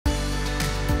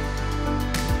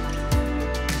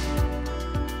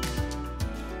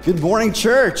Good morning,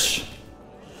 church.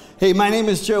 Hey, my name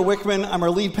is Joe Wickman. I'm our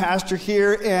lead pastor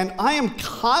here, and I am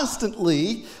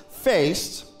constantly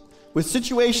faced with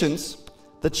situations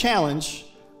that challenge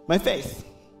my faith.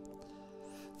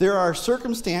 There are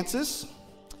circumstances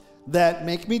that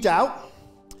make me doubt,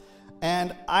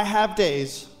 and I have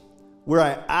days where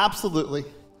I absolutely,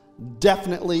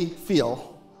 definitely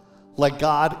feel like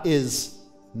God is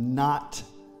not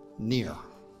near.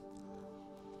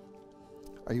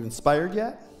 Are you inspired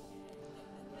yet?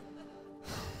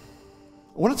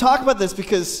 I want to talk about this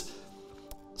because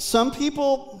some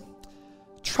people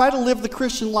try to live the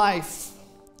Christian life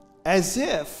as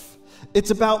if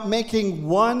it's about making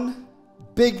one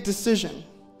big decision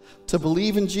to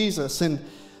believe in Jesus, and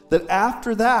that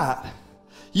after that,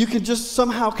 you can just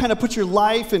somehow kind of put your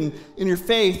life and your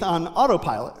faith on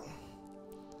autopilot.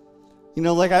 You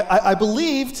know, like I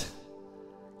believed,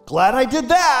 glad I did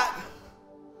that.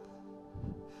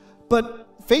 But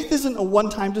faith isn't a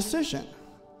one-time decision.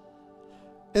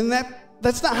 And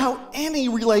that's not how any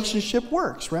relationship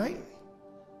works, right?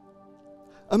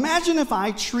 Imagine if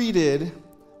I treated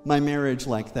my marriage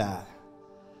like that.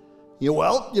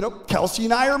 Kelsey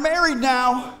and I are married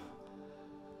now.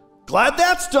 Glad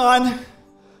that's done.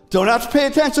 Don't have to pay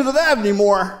attention to that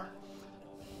anymore.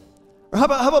 Or how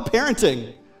about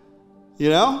parenting?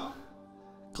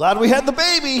 Glad we had the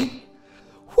baby.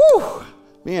 Whew.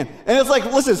 Man, and it's like,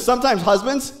 listen, sometimes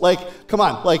husbands, come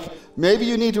on, maybe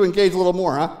you need to engage a little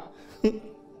more, huh?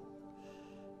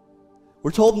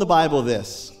 We're told in the Bible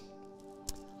this.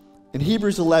 In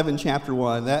Hebrews 11, chapter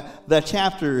 1, that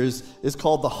chapter is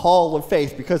called the Hall of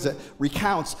Faith because it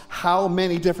recounts how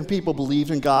many different people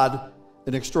believed in God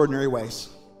in extraordinary ways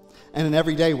and in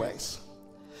everyday ways.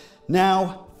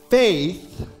 Now,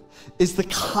 faith is the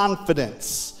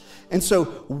confidence. And so,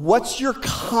 what's your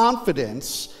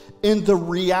confidence in the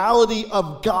reality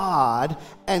of God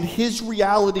and His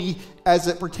reality as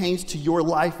it pertains to your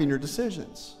life and your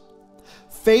decisions?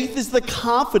 Faith is the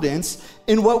confidence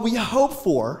in what we hope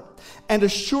for and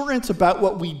assurance about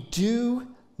what we do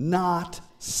not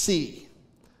see.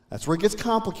 That's where it gets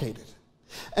complicated.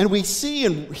 And we see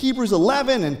in Hebrews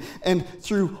 11 and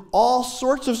through all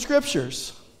sorts of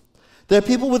scriptures that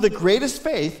people with the greatest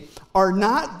faith are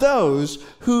not those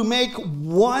who make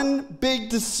one big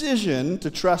decision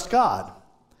to trust God,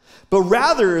 but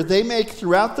rather they make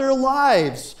throughout their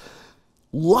lives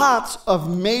lots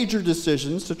of major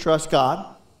decisions to trust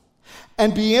God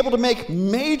and being able to make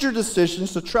major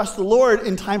decisions to trust the Lord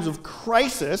in times of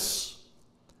crisis.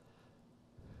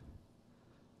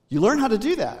 You learn how to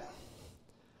do that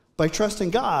by trusting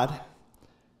God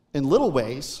in little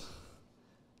ways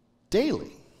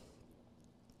daily.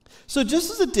 So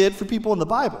just as it did for people in the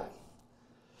Bible,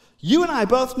 you and I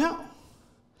both know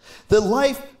that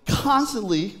life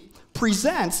constantly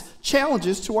presents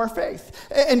challenges to our faith.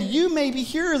 And you may be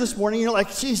here this morning, you're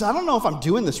like, geez, I don't know if I'm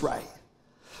doing this right.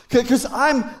 Because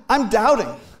I'm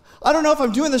doubting. I don't know if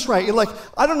I'm doing this right. You're like,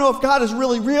 I don't know if God is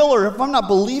really real or if I'm not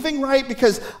believing right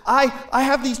because I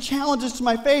have these challenges to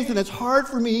my faith and it's hard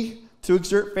for me to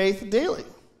exert faith daily.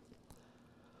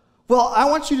 Well, I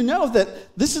want you to know that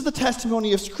this is the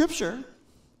testimony of Scripture,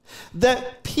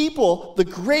 that people, the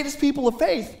greatest people of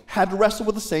faith, had to wrestle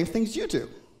with the same things you do.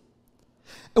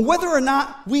 And whether or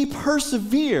not we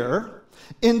persevere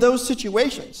in those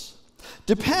situations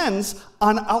depends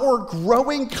on our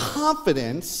growing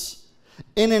confidence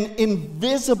in an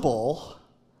invisible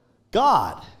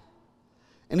God.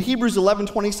 In Hebrews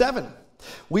 11:27,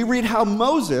 we read how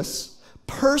Moses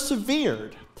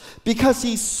persevered because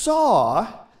he saw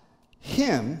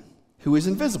Him who is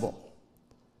invisible.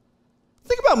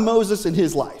 Think about Moses in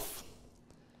his life.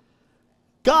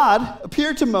 God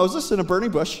appeared to Moses in a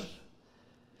burning bush,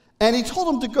 and He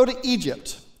told him to go to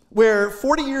Egypt, where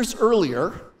 40 years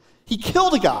earlier, he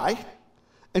killed a guy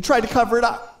and tried to cover it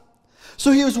up.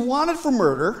 So he was wanted for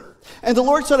murder, and the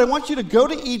Lord said, I want you to go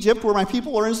to Egypt, where my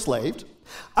people are enslaved.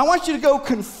 I want you to go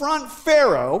confront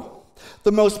Pharaoh,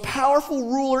 the most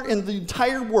powerful ruler in the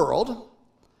entire world,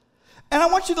 and I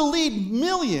want you to lead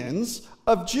millions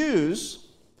of Jews,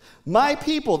 my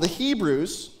people, the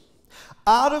Hebrews,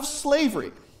 out of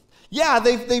slavery. Yeah,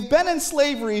 they've been in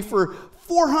slavery for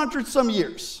 400 some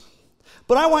years.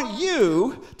 But I want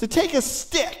you to take a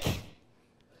stick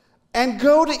and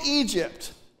go to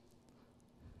Egypt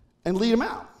and lead them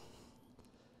out.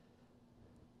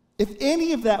 If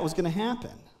any of that was going to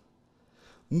happen,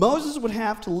 Moses would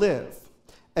have to live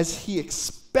as he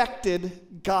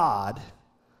expected God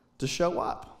to show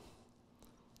up.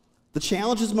 The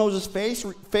challenges Moses faced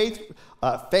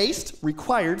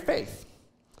required faith.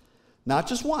 Not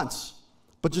just once,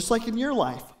 but just like in your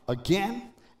life, again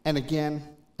and again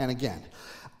and again.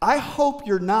 I hope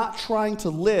you're not trying to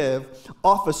live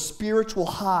off a spiritual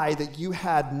high that you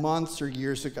had months or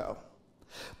years ago,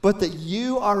 but that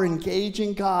you are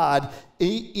engaging God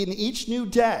in each new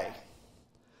day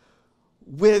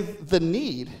with the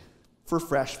need for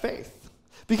fresh faith.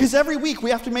 Because every week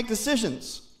we have to make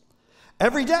decisions,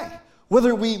 every day,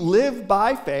 whether we live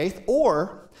by faith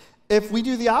or if we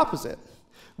do the opposite,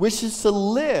 which is to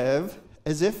live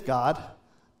as if God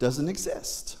doesn't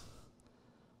exist.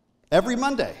 Every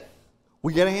Monday,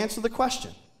 we get to answer the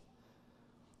question,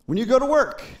 when you go to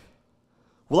work,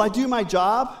 will I do my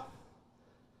job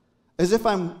as if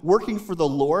I'm working for the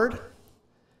Lord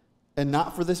and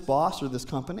not for this boss or this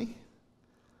company?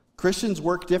 Christians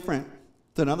work different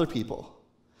than other people.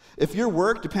 If your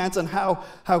work depends on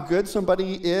how good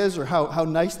somebody is or how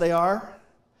nice they are,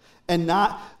 and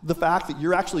not the fact that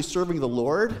you're actually serving the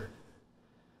Lord,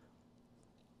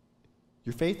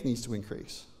 your faith needs to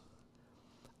increase.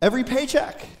 Every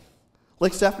paycheck,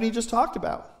 like Stephanie just talked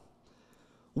about,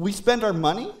 we spend our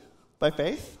money by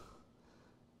faith.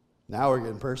 Now we're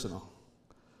getting personal.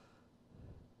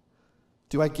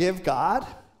 Do I give God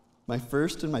my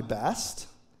first and my best?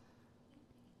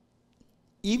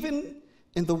 Even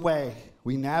in the way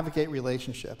we navigate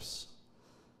relationships,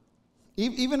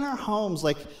 even in our homes,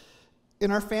 like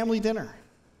in our family dinner,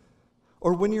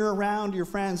 or when you're around your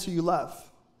friends who you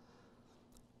love,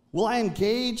 will I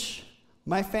engage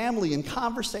my family in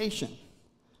conversation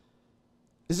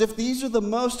as if these are the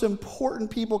most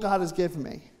important people God has given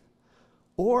me?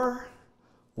 Or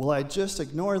will I just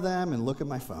ignore them and look at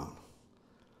my phone?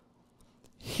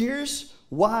 Here's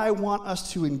why I want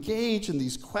us to engage in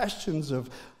these questions of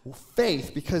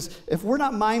faith, because if we're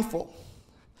not mindful,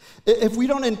 if we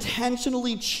don't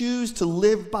intentionally choose to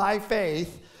live by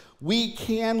faith, we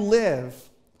can live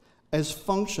as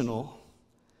functional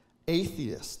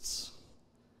atheists.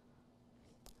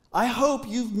 I hope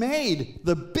you've made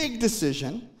the big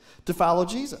decision to follow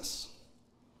Jesus.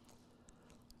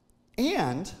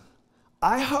 And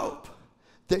I hope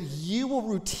that you will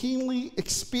routinely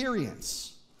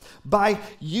experience, by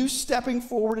you stepping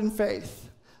forward in faith,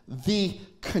 the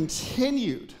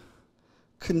continued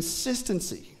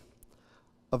consistency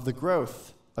of the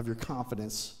growth of your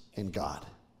confidence in God.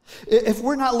 If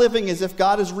we're not living as if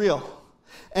God is real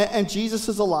and Jesus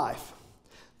is alive,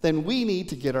 then we need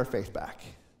to get our faith back.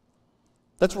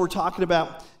 That's what we're talking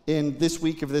about in this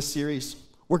week of this series.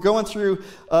 We're going through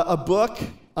a book,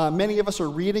 many of us are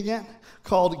reading it,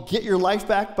 called Get Your Life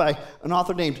Back by an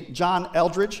author named John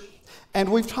Eldredge. And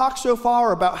we've talked so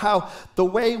far about how the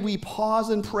way we pause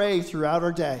and pray throughout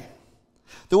our day,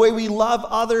 the way we love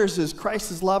others as Christ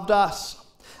has loved us,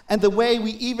 and the way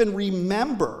we even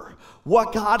remember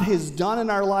what God has done in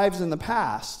our lives in the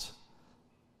past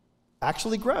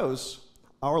actually grows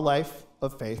our life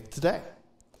of faith today.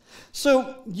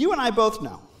 So you and I both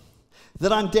know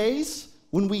that on days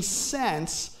when we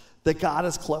sense that God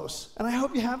is close, and I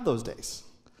hope you have those days,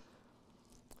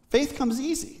 faith comes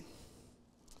easy.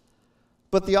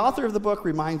 But the author of the book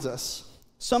reminds us,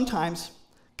 sometimes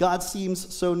God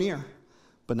seems so near,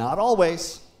 but not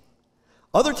always.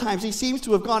 Other times he seems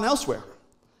to have gone elsewhere.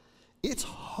 It's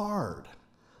hard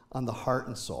on the heart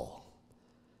and soul.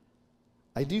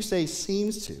 I do say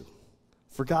seems to,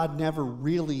 for God never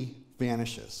really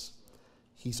vanishes.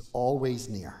 He's always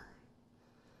near.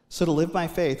 So to live by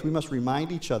faith, we must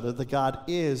remind each other that God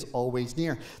is always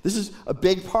near. This is a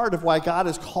big part of why God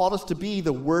has called us to be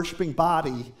the worshiping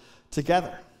body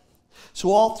together.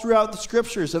 So all throughout the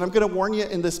scriptures, and I'm going to warn you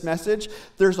in this message,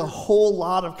 there's a whole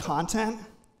lot of content.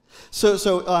 So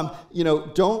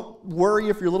don't worry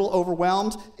if you're a little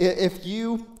overwhelmed. If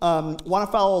you want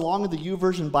to follow along with the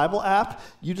YouVersion Bible app,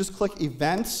 you just click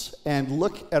events and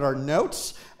look at our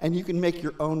notes, and you can make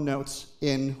your own notes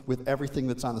in with everything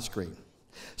that's on the screen.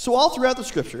 So all throughout the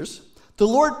scriptures, the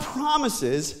Lord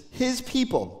promises his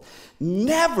people,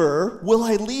 never will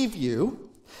I leave you,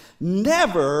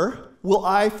 never will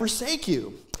I forsake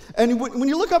you. And when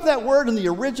you look up that word in the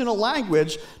original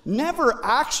language, never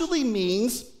actually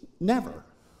means never.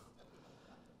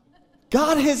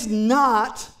 God has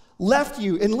not left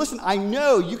you. And listen, I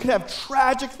know you could have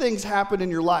tragic things happen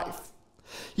in your life.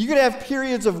 You could have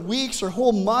periods of weeks or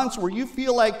whole months where you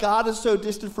feel like God is so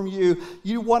distant from you,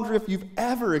 you wonder if you've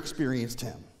ever experienced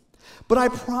him. But I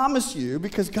promise you,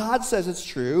 because God says it's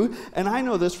true, and I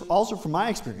know this also from my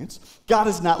experience, God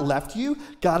has not left you.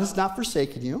 God has not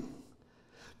forsaken you.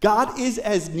 God is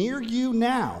as near you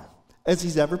now as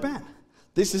he's ever been.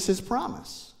 This is his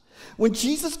promise. When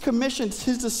Jesus commissioned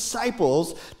his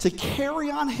disciples to carry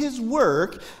on his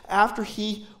work after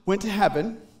he went to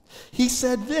heaven, he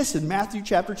said this in Matthew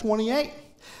chapter 28,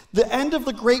 The end of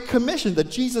the Great Commission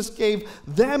that Jesus gave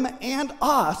them and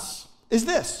us is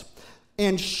this.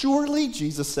 And surely,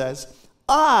 Jesus says,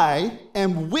 I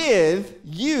am with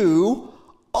you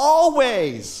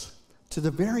always to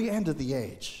the very end of the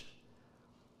age.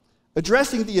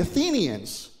 Addressing the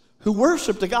Athenians who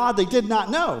worshiped a God they did not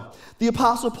know, the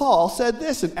Apostle Paul said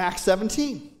this in Acts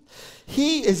 17.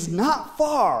 He is not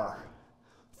far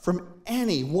from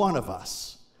any one of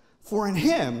us, for in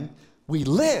him we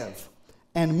live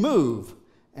and move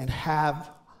and have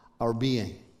our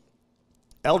being.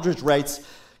 Eldredge writes,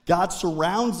 God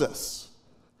surrounds us.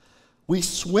 We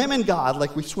swim in God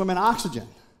like we swim in oxygen.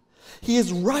 He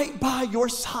is right by your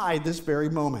side this very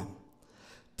moment.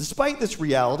 Despite this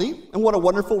reality, and what a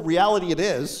wonderful reality it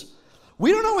is,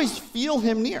 we don't always feel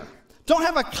him near, don't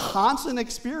have a constant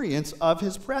experience of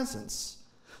his presence.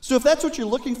 So if that's what you're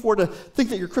looking for to think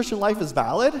that your Christian life is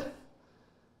valid,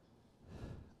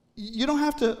 you don't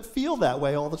have to feel that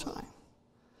way all the time.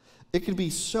 It can be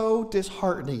so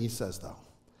disheartening, he says, though.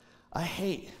 I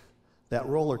hate that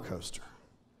roller coaster.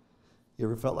 You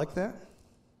ever felt like that?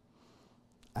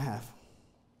 I have.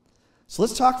 So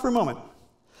let's talk for a moment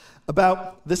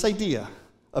about this idea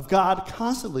of God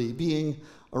constantly being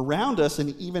around us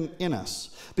and even in us.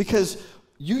 Because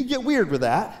you can get weird with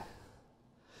that.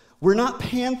 We're not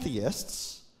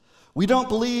pantheists. We don't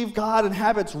believe God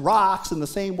inhabits rocks in the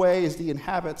same way as he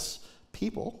inhabits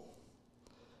people.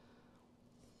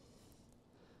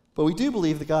 But we do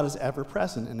believe that God is ever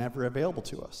present and ever available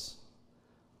to us.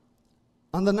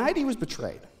 On the night he was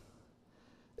betrayed,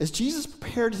 as Jesus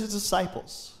prepared his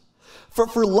disciples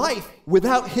for life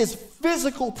without his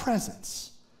physical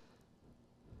presence,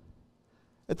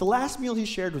 at the last meal he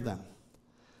shared with them,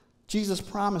 Jesus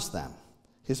promised them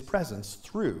his presence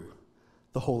through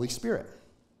the Holy Spirit.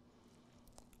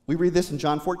 We read this in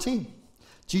John 14.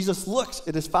 Jesus looks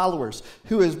at his followers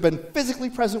who has been physically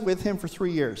present with him for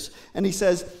 3 years. And he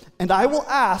says, and I will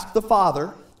ask the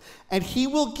Father, and he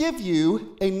will give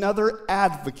you another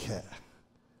advocate.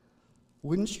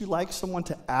 Wouldn't you like someone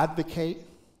to advocate?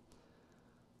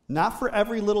 Not for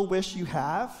every little wish you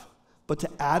have, but to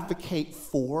advocate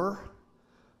for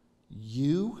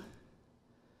you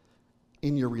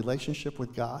in your relationship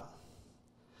with God.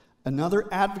 Another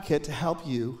advocate to help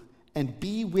you and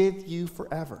be with you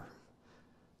forever.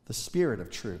 The Spirit of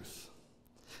truth.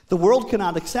 The world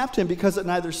cannot accept him because it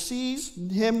neither sees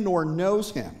him nor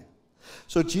knows him.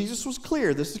 So Jesus was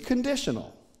clear, this is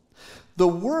conditional. The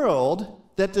world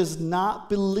that does not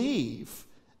believe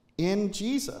in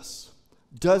Jesus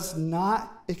does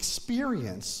not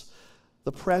experience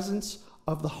the presence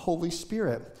of the Holy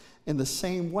Spirit in the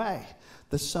same way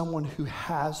that someone who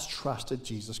has trusted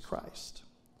Jesus Christ.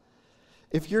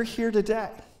 If you're here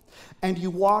today and you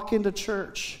walk into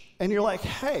church and you're like,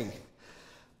 hey,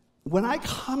 when I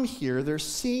come here, there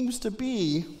seems to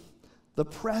be the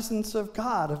presence of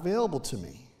God available to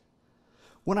me.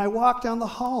 When I walk down the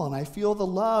hall and I feel the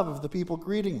love of the people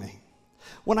greeting me.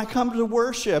 When I come to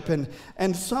worship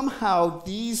and somehow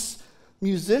these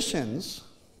musicians,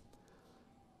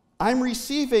 I'm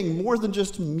receiving more than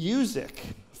just music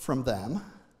from them.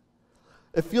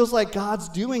 It feels like God's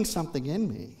doing something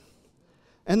in me.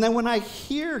 And then when I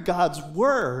hear God's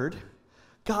word,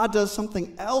 God does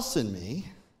something else in me.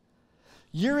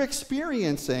 You're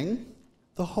experiencing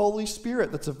the Holy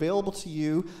Spirit that's available to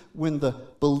you when the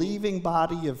believing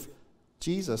body of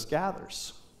Jesus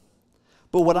gathers.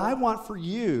 But what I want for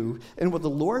you and what the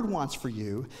Lord wants for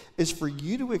you is for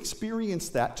you to experience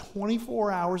that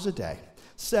 24 hours a day,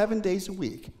 7 days a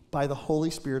week by the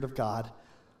Holy Spirit of God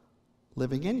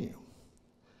living in you.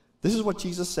 This is what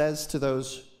Jesus says to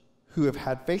those who have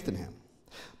had faith in him.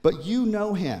 But you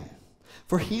know him,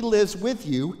 for he lives with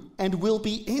you and will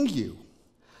be in you.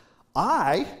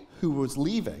 I, who was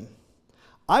leaving,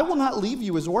 I will not leave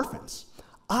you as orphans.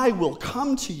 I will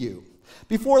come to you.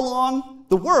 Before long,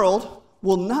 the world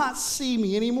will not see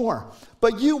me anymore,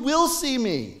 but you will see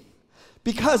me.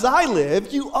 Because I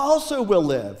live, you also will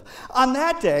live. On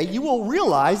that day, you will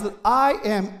realize that I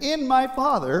am in my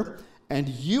Father, and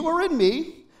you are in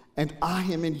me, and I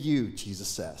am in you, Jesus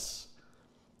says.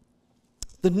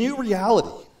 The new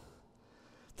reality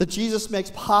that Jesus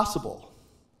makes possible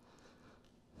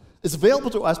is available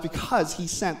to us because he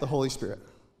sent the Holy Spirit.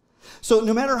 So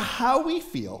no matter how we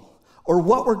feel or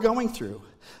what we're going through,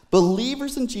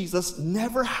 believers in Jesus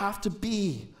never have to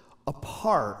be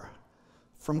apart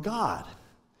from God.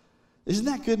 Isn't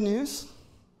that good news?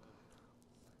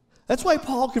 That's why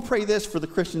Paul could pray this for the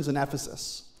Christians in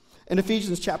Ephesus. In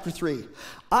Ephesians chapter 3,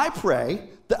 I pray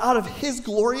that out of his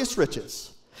glorious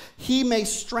riches, he may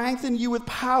strengthen you with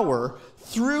power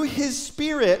through his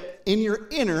Spirit in your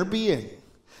inner being,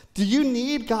 Do you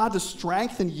need God to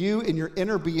strengthen you in your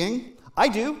inner being? I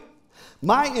do.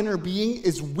 My inner being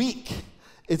is weak.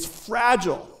 It's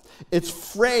fragile. It's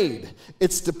frayed.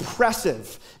 It's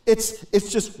depressive. It's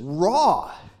just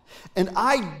raw. And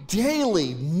I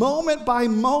daily, moment by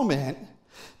moment,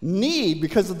 need,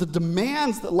 because of the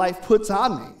demands that life puts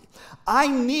on me, I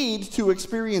need to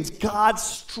experience God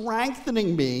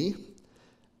strengthening me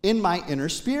in my inner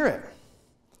spirit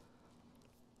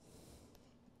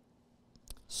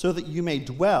so that you may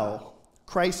dwell,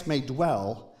 Christ may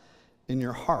dwell in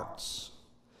your hearts.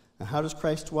 Now, how does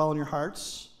Christ dwell in your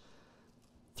hearts?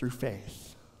 Through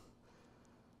faith.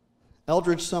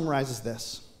 Eldredge summarizes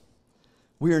this.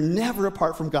 We are never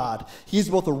apart from God. He is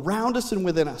both around us and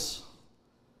within us.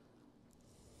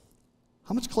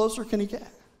 How much closer can he get?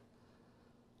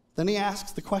 Then he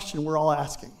asks the question we're all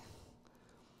asking.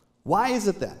 Why is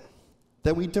it then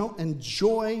that we don't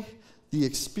enjoy the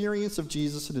experience of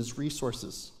Jesus and his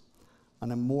resources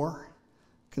on a more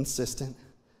consistent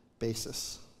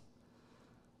basis?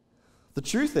 The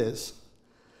truth is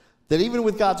that even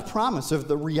with God's promise of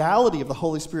the reality of the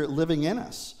Holy Spirit living in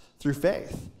us through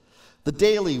faith, the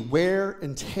daily wear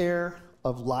and tear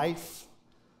of life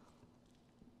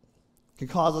can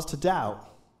cause us to doubt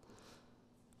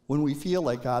when we feel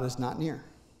like God is not near.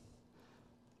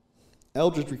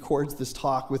 Eldredge records this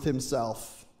talk with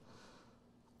himself.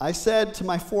 I said to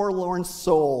my forlorn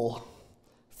soul,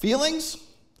 feelings?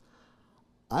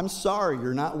 I'm sorry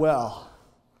you're not well,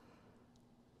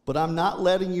 but I'm not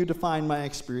letting you define my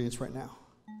experience right now.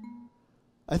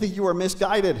 I think you are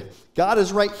misguided. God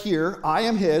is right here. I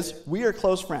am his. We are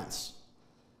close friends.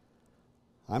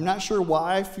 I'm not sure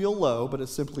why I feel low, but it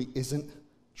simply isn't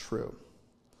true.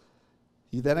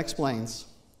 He then explains,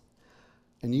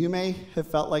 and you may have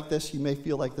felt like this, you may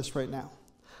feel like this right now.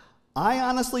 I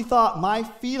honestly thought my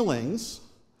feelings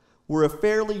were a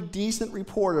fairly decent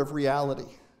report of reality,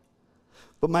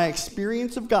 but my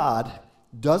experience of God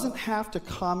doesn't have to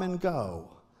come and go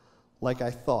like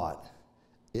I thought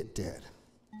it did.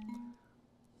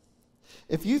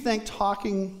 If you think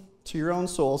talking to your own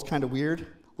soul is kind of weird, a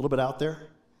little bit out there,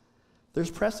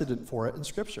 there's precedent for it in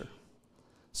Scripture.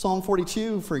 Psalm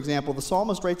 42, for example, the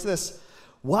psalmist writes this,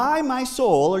 "Why, my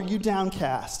soul, are you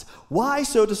downcast? Why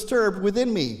so disturbed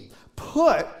within me?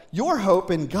 Put your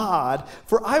hope in God,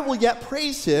 for I will yet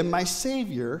praise him, my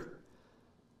Savior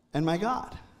and my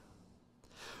God."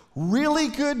 Really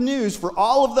good news for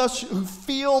all of us who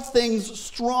feel things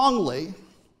strongly,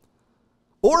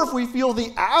 or if we feel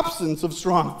the absence of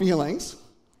strong feelings.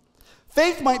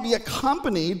 Faith might be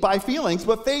accompanied by feelings,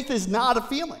 but faith is not a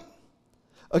feeling.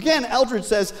 Again, Eldredge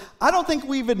says, I don't think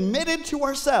we've admitted to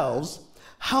ourselves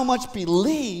how much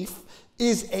belief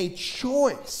is a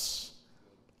choice.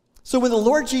 So when the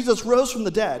Lord Jesus rose from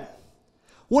the dead,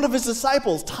 one of his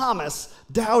disciples, Thomas,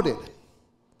 doubted.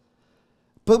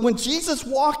 But when Jesus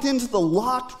walked into the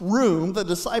locked room the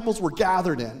disciples were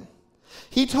gathered in,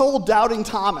 he told doubting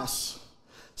Thomas,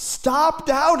 stop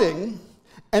doubting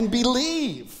and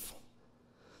believe.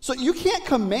 So you can't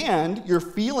command your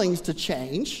feelings to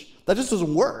change. That just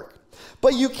doesn't work.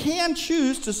 But you can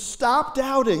choose to stop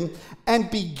doubting and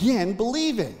begin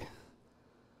believing.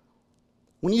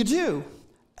 When you do,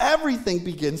 everything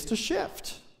begins to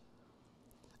shift.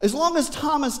 As long as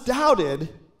Thomas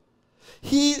doubted,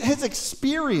 his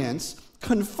experience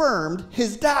confirmed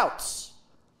his doubts.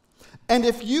 And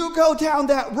if you go down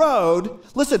that road,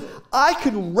 listen, I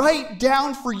can write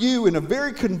down for you in a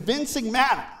very convincing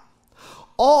manner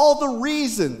all the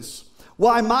reasons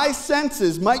why my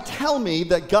senses might tell me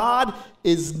that God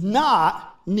is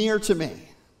not near to me.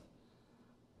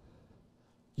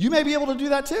 You may be able to do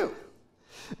that too.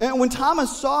 And when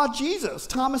Thomas saw Jesus,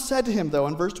 Thomas said to him, though,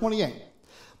 in verse 28,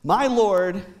 my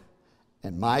Lord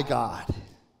and my God.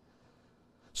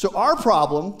 So our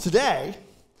problem today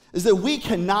is that we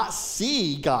cannot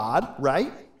see God,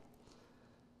 right?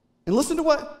 And listen to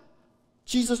what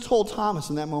Jesus told Thomas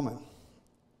in that moment.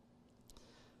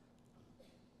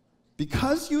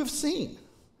 Because you have seen,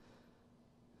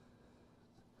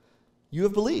 you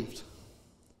have believed.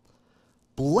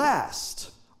 Blessed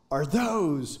are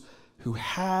those who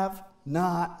have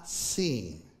not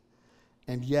seen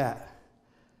and yet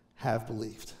have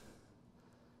believed.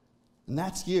 And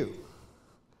that's you,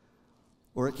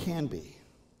 or it can be.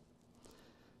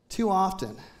 Too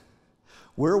often,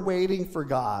 we're waiting for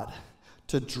God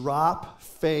to drop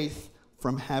faith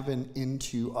from heaven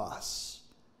into us.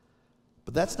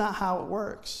 But that's not how it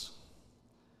works.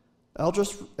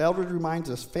 Eldredge reminds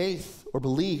us, faith or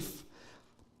belief,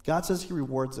 God says he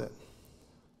rewards it.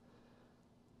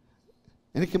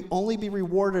 And it can only be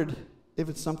rewarded if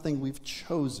it's something we've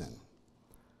chosen.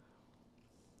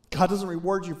 God doesn't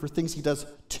reward you for things he does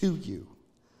to you.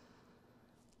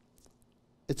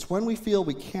 It's when we feel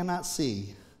we cannot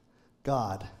see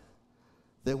God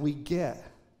that we get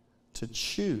to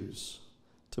choose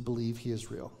to believe he is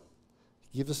real.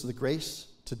 He gives us the grace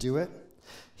to do it.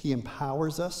 He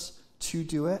empowers us to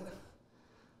do it,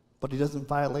 but he doesn't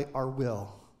violate our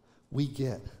will. We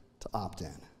get to opt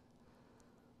in.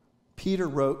 Peter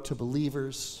wrote to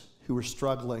believers who were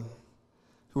struggling,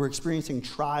 who were experiencing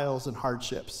trials and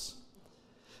hardships.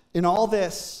 In all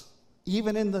this,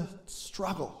 even in the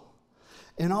struggle,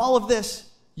 in all of this,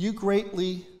 you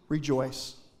greatly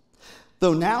rejoice.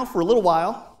 Though now, for a little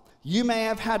while, you may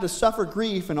have had to suffer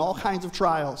grief in all kinds of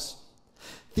trials.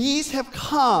 These have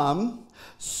come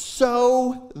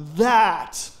so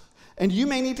that, and you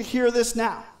may need to hear this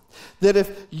now, that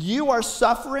if you are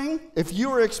suffering, if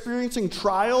you are experiencing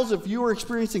trials, if you are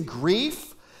experiencing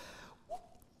grief,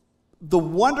 the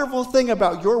wonderful thing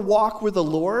about your walk with the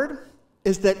Lord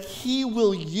is that he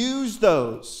will use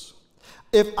those.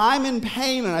 If I'm in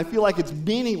pain and I feel like it's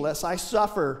meaningless, I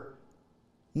suffer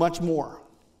much more.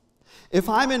 If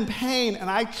I'm in pain and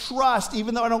I trust,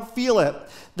 even though I don't feel it,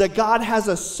 that God has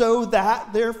a so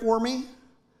that there for me,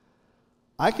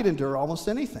 I can endure almost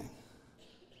anything.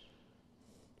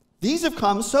 These have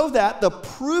come so that the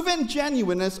proven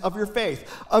genuineness of your faith,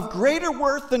 of greater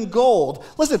worth than gold,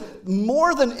 listen,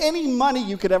 more than any money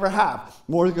you could ever have,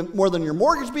 more than your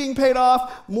mortgage being paid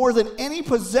off, more than any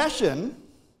possession,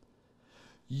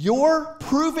 your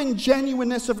proven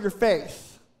genuineness of your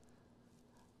faith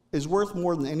is worth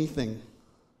more than anything,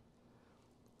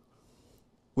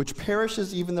 which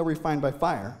perishes even though refined by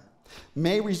fire,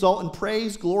 may result in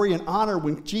praise, glory, and honor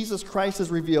when Jesus Christ is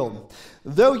revealed.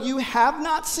 Though you have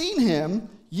not seen him,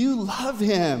 you love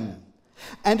him.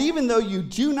 And even though you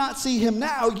do not see him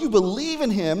now, you believe in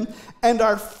him and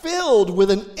are filled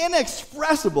with an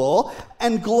inexpressible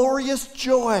and glorious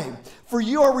joy. For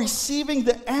you are receiving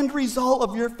the end result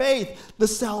of your faith, the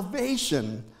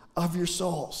salvation of your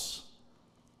souls.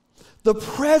 The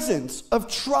presence of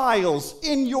trials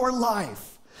in your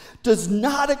life does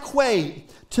not equate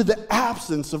to the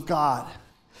absence of God.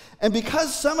 And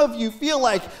because some of you feel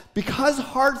like because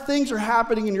hard things are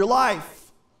happening in your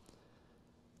life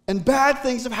and bad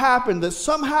things have happened, that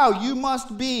somehow you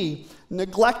must be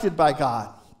neglected by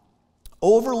God,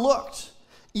 overlooked,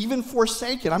 even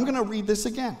forsaken. I'm going to read this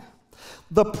again.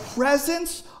 The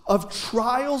presence of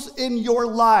trials in your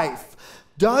life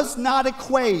does not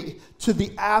equate to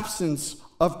the absence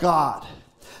of God.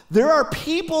 There are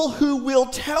people who will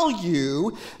tell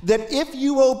you that if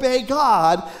you obey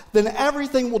God, then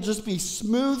everything will just be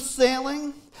smooth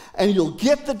sailing, and you'll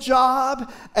get the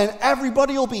job, and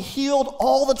everybody will be healed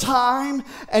all the time,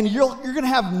 and you're going to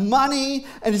have money,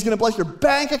 and he's going to bless your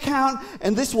bank account,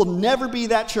 and this will never be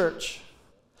that church.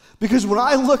 Because when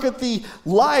I look at the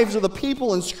lives of the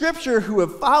people in Scripture who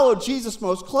have followed Jesus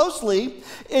most closely,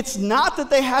 it's not that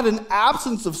they had an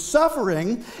absence of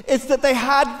suffering, it's that they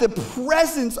had the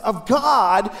presence of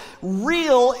God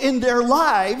real in their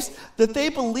lives, that they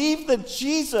believed that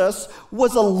Jesus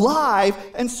was alive,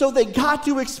 and so they got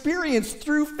to experience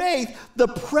through faith the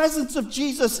presence of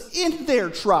Jesus in their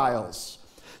trials.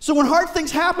 So when hard things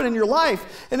happen in your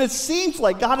life, and it seems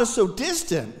like God is so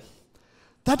distant,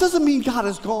 that doesn't mean God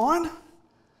is gone.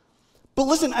 But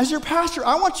listen, as your pastor,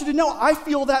 I want you to know I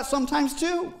feel that sometimes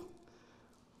too.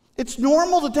 It's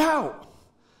normal to doubt.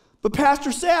 But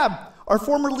Pastor Sab, our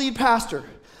former lead pastor,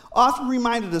 often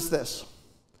reminded us this.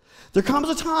 There comes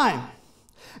a time,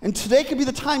 and today could be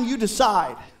the time you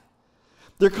decide.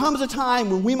 There comes a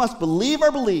time when we must believe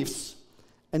our beliefs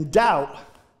and doubt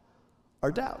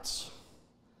our doubts.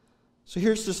 So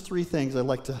here's just 3 things I'd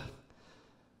like to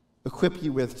equip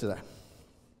you with today.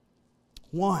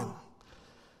 1, can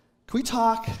we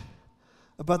talk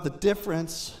about the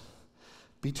difference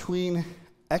between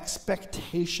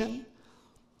expectation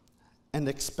and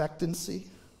expectancy?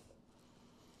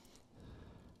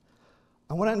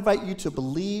 I want to invite you to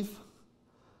believe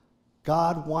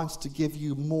God wants to give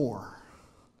you more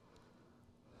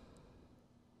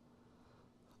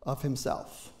of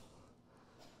himself.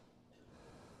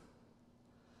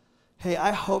 Hey,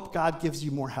 I hope God gives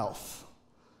you more health.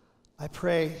 I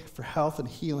pray for health and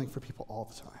healing for people all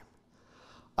the time.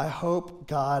 I hope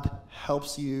God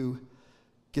helps you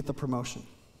get the promotion,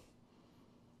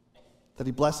 that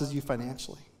he blesses you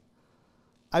financially.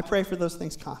 I pray for those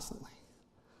things constantly,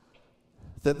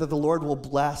 that the Lord will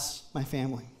bless my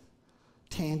family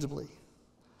tangibly.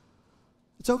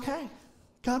 It's okay.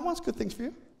 God wants good things for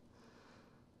you.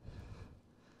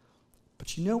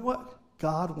 But you know what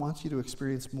God wants you to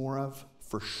experience more of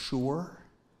for sure?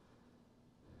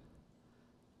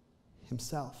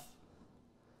 Himself.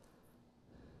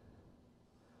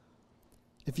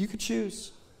 If you could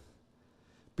choose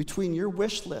between your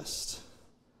wish list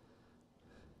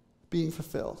being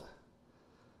fulfilled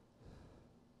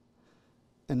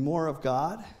and more of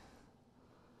God,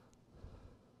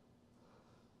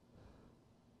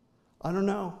 I don't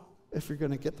know if you're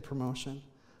going to get the promotion.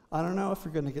 I don't know if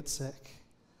you're going to get sick.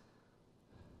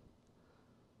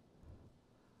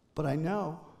 But I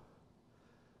know,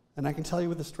 and I can tell you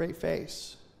with a straight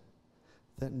face,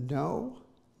 that no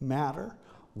matter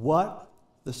what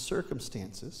the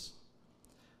circumstances,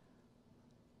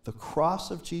 the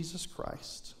cross of Jesus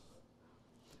Christ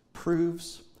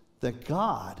proves that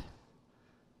God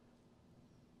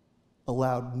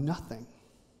allowed nothing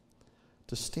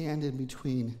to stand in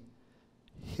between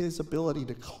his ability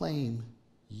to claim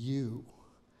you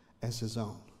as his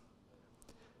own.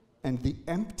 And the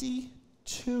empty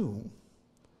tomb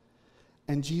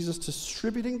and Jesus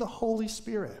distributing the Holy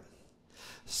Spirit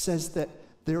says that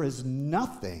there is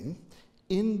nothing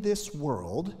in this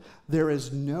world, there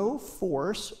is no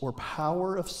force or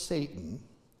power of Satan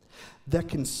that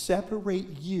can separate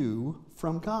you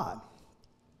from God.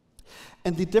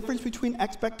 And the difference between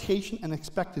expectation and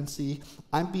expectancy,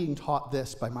 I'm being taught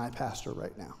this by my pastor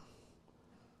right now.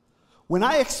 When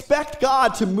I expect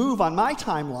God to move on my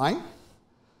timeline,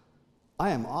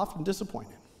 I am often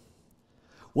disappointed.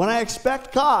 When I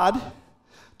expect God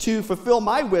to fulfill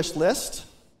my wish list,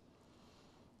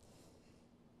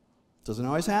 it doesn't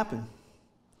always happen.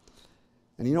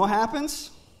 And you know what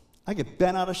happens? I get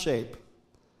bent out of shape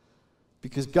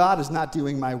because God is not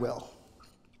doing my will.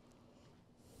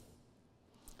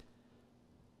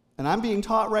 And I'm being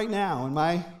taught right now in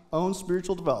my own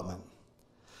spiritual development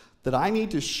that I need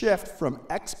to shift from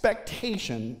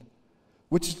expectation,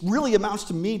 which really amounts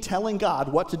to me telling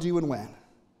God what to do and when,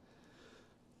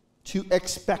 to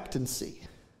expectancy.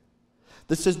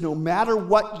 That says no matter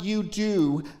what you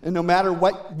do and no matter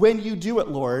when you do it,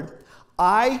 Lord,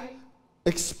 I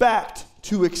expect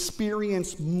to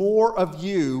experience more of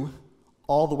you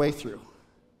all the way through.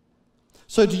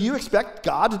 So do you expect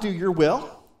God to do your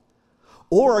will?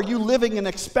 Or are you living in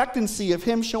expectancy of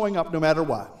him showing up no matter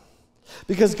what?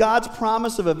 Because God's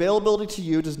promise of availability to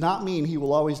you does not mean he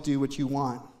will always do what you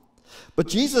want. But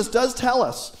Jesus does tell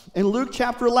us in Luke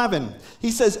chapter 11,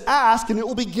 he says, ask and it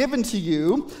will be given to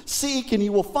you, seek and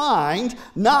you will find,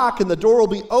 knock and the door will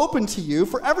be open to you.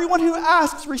 For everyone who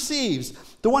asks receives,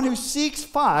 the one who seeks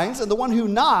finds, and the one who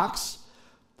knocks,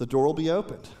 the door will be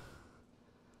opened.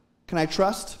 Can I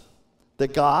trust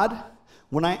that God,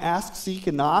 when I ask, seek,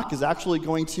 and knock, is actually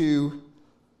going to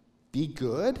be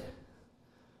good?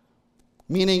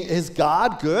 Meaning, is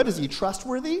God good? Is he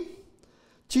trustworthy?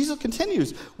 Jesus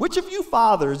continues, which of you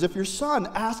fathers, if your son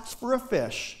asks for a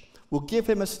fish, will give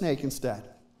him a snake instead?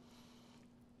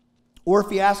 Or if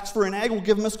he asks for an egg, will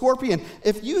give him a scorpion?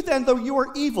 If you then, though you are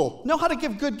evil, know how to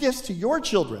give good gifts to your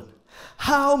children,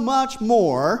 how much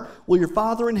more will your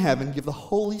Father in heaven give the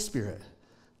Holy Spirit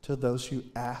to those who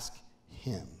ask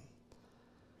him?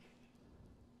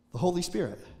 The Holy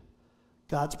Spirit,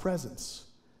 God's presence,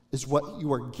 is what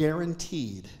you are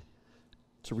guaranteed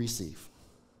to receive.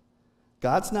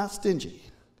 God's not stingy.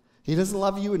 He doesn't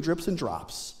love you in drips and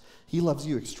drops. He loves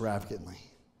you extravagantly.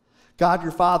 God,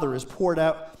 your Father, has poured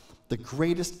out the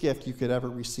greatest gift you could ever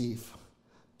receive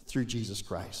through Jesus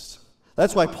Christ.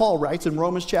 That's why Paul writes in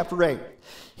Romans chapter 8,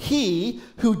 he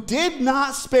who did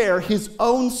not spare his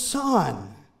own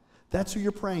son, that's who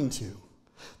you're praying to.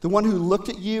 The one who looked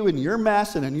at you in your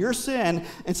mess and in your sin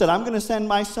and said, I'm going to send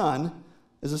my son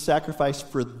as a sacrifice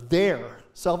for their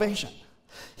salvation.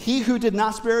 He who did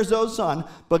not spare his own son,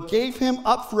 but gave him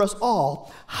up for us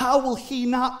all, how will he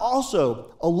not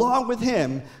also, along with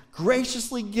him,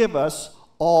 graciously give us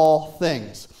all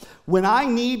things? When I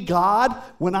need God,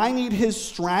 when I need his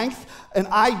strength, and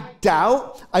I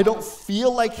doubt, I don't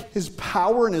feel like his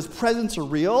power and his presence are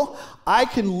real, I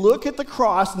can look at the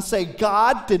cross and say,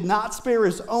 God did not spare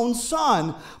his own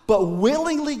son, but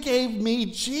willingly gave me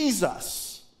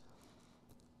Jesus.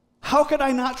 How could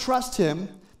I not trust him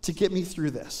to get me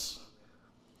through this?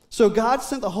 So God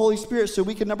sent the Holy Spirit so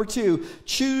we can, number 2,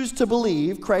 choose to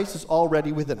believe Christ is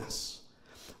already within us.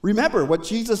 Remember what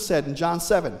Jesus said in John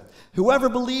 7. Whoever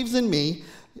believes in me,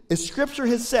 as Scripture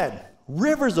has said,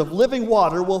 rivers of living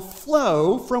water will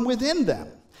flow from within them.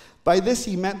 By this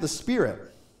he meant the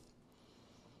Spirit,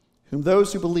 whom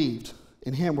those who believed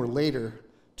in him were later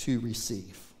to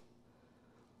receive.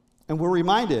 And we're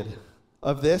reminded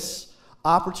of this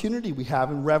opportunity we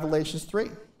have in Revelation 3.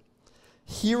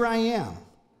 Here I am.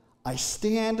 I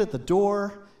stand at the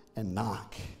door and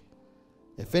knock.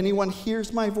 If anyone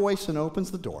hears my voice and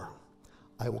opens the door,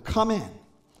 I will come in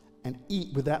and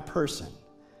eat with that person,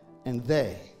 and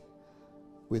they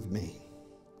with me.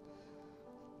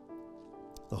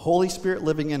 the Holy Spirit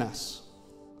living in us,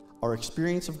 our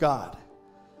experience of God,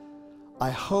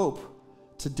 I hope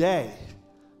today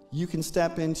you can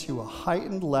step into a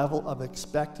heightened level of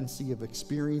expectancy of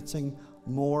experiencing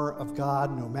more of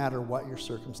God no matter what your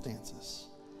circumstances.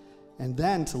 And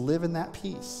then to live in that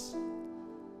peace.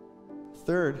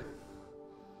 Third,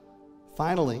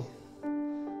 finally,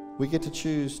 we get to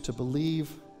choose to believe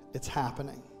it's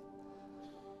happening.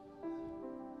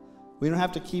 We don't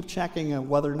have to keep checking on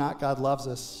whether or not God loves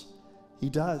us. He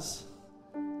does.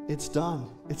 It's done.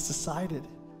 It's decided.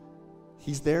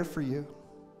 He's there for you.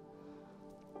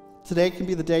 Today can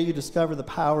be the day you discover the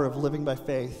power of living by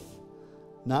faith,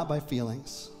 not by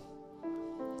feelings.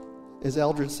 As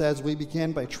Eldredge says, we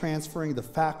begin by transferring the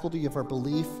faculty of our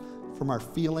belief from our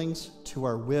feelings to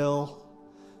our will.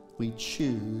 We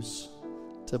choose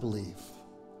to believe.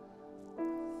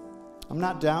 I'm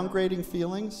not downgrading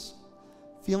feelings.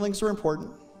 Feelings are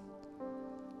important.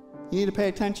 You need to pay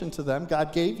attention to them.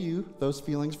 God gave you those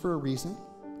feelings for a reason.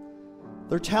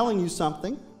 They're telling you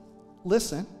something.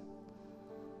 Listen.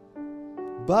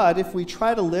 But if we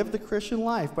try to live the Christian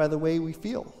life by the way we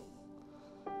feel,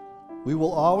 we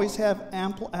will always have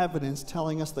ample evidence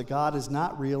telling us that God is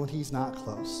not real and He's not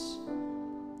close.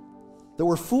 That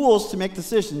we're fools to make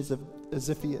decisions as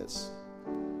if He is.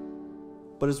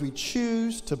 But as we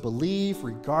choose to believe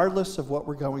regardless of what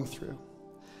we're going through,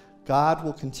 God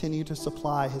will continue to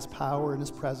supply His power and His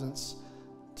presence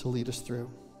to lead us through.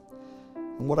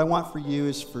 And what I want for you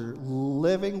is for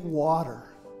living water,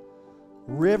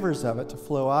 rivers of it, to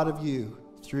flow out of you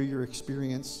through your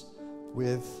experience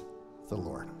with the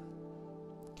Lord.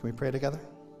 Can we pray together?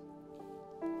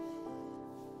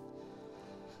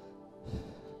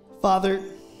 Father,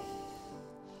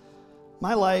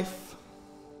 my life,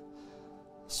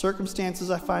 circumstances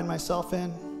I find myself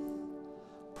in,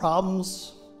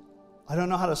 problems I don't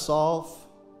know how to solve,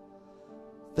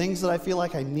 things that I feel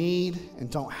like I need and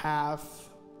don't have,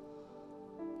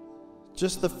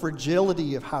 just the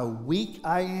fragility of how weak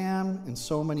I am in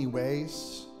so many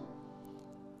ways.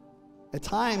 At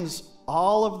times,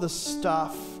 all of the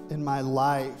stuff in my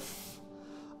life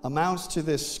amounts to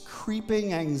this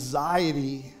creeping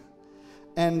anxiety.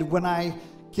 And when I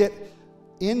get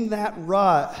in that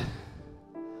rut,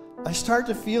 I start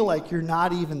to feel like you're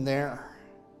not even there.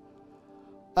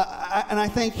 And I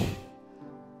think,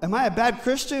 am I a bad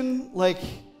Christian? Like,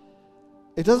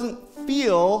 it doesn't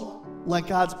feel like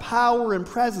God's power and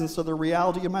presence are the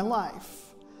reality of my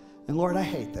life. And Lord, I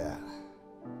hate that.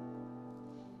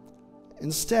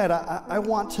 Instead, I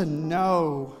want to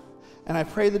know, and I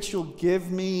pray that you'll give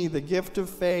me the gift of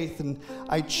faith, and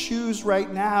I choose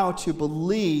right now to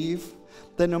believe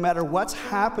that no matter what's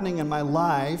happening in my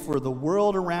life or the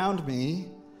world around me,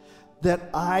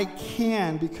 that I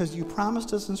can, because you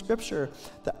promised us in Scripture,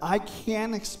 that I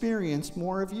can experience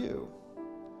more of you.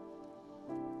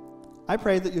 I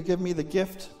pray that you'll give me the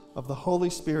gift of the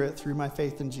Holy Spirit through my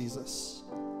faith in Jesus.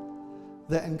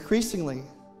 That increasingly,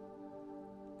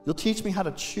 you'll teach me how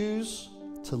to choose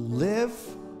to live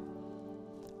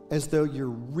as though you're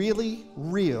really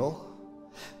real,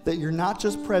 that you're not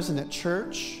just present at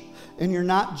church, and you're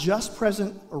not just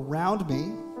present around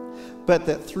me, but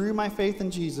that through my faith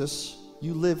in Jesus,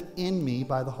 you live in me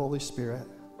by the Holy Spirit.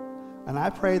 And I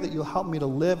pray that you'll help me to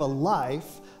live a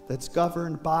life that's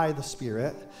governed by the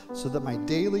Spirit, so that my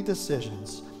daily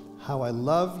decisions, how I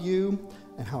love you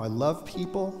and how I love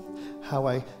people, how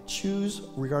I choose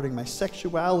regarding my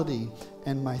sexuality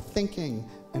and my thinking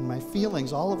and my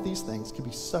feelings, all of these things can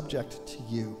be subject to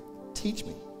you. Teach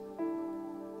me.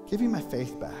 Give me my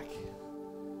faith back.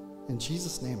 In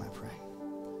Jesus' name I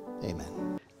pray.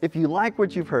 Amen. If you like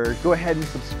what you've heard, go ahead and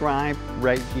subscribe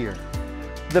right here.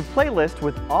 The playlist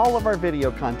with all of our video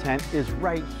content is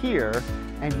right here,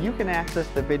 and you can access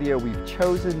the video we've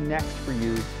chosen next for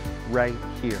you right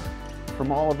here.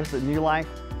 From all of us at New Life,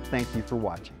 thank you for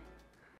watching.